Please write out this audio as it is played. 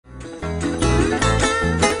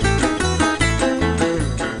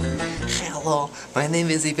Hello, my name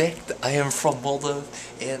is Ivekt. I am from Moldova,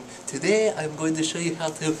 and today I'm going to show you how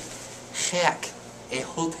to hack a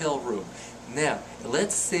hotel room. Now,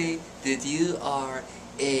 let's say that you are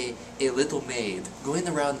a little maid going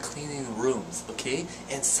around cleaning rooms, okay?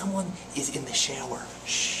 And someone is in the shower.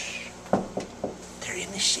 Shh. They're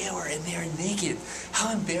in the shower and they are naked.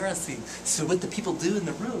 How embarrassing. So what the people do in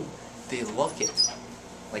the room, they lock it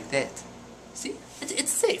like that. See?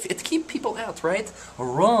 It's safe. It keeps people out, right?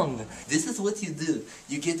 Wrong. This is what you do.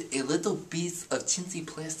 You get a little piece of chintzy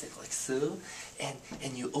plastic like so,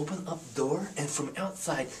 and you open up door, and from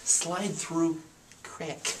outside slide through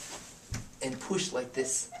crack and push like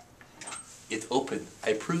this. It open.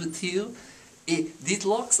 I prove it to you. These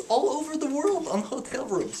locks all over the world on hotel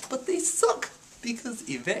rooms, but they suck because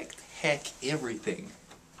Ivekt hack everything.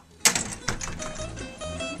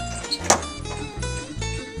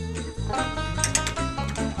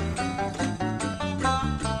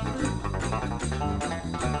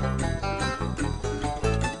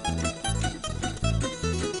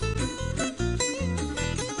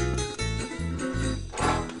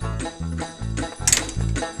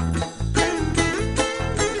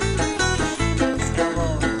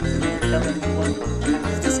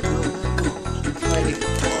 Just go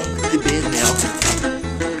to bed now.